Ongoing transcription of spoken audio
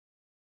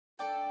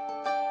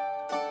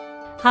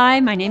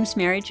Hi, my name's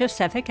Mary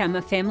Josefyk. I'm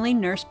a family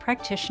nurse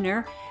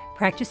practitioner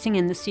practicing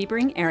in the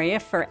Sebring area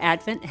for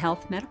Advent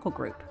Health Medical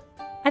Group.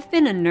 I've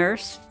been a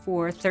nurse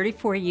for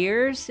 34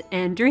 years,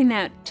 and during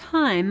that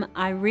time,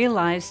 I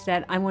realized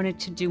that I wanted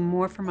to do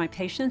more for my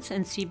patients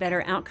and see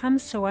better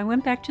outcomes, so I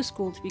went back to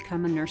school to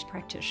become a nurse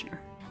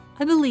practitioner.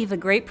 I believe a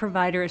great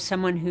provider is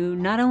someone who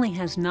not only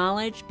has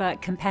knowledge,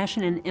 but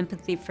compassion and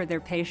empathy for their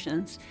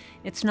patients.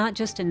 It's not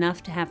just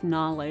enough to have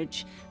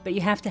knowledge, but you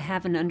have to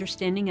have an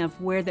understanding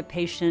of where the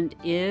patient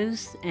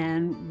is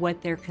and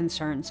what their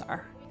concerns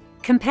are.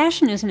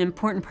 Compassion is an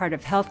important part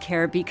of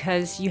healthcare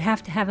because you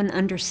have to have an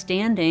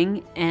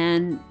understanding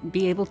and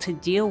be able to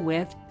deal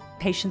with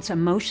patients'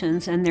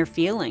 emotions and their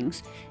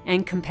feelings,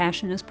 and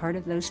compassion is part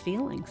of those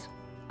feelings.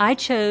 I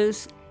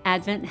chose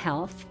Advent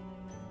Health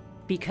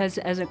because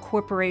as a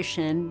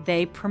corporation,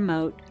 they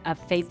promote a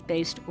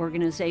faith-based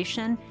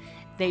organization.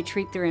 They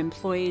treat their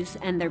employees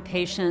and their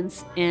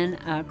patients in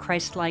a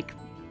Christ-like,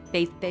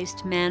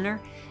 faith-based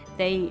manner.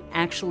 They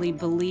actually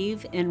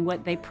believe in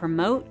what they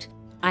promote.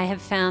 I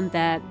have found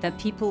that the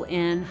people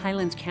in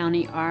Highlands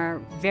County are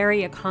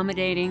very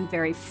accommodating,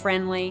 very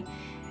friendly,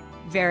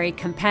 very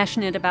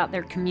compassionate about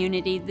their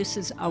community. This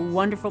is a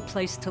wonderful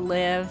place to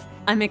live.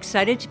 I'm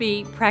excited to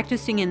be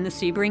practicing in the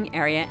Sebring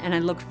area, and I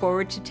look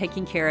forward to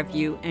taking care of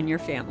you and your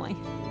family.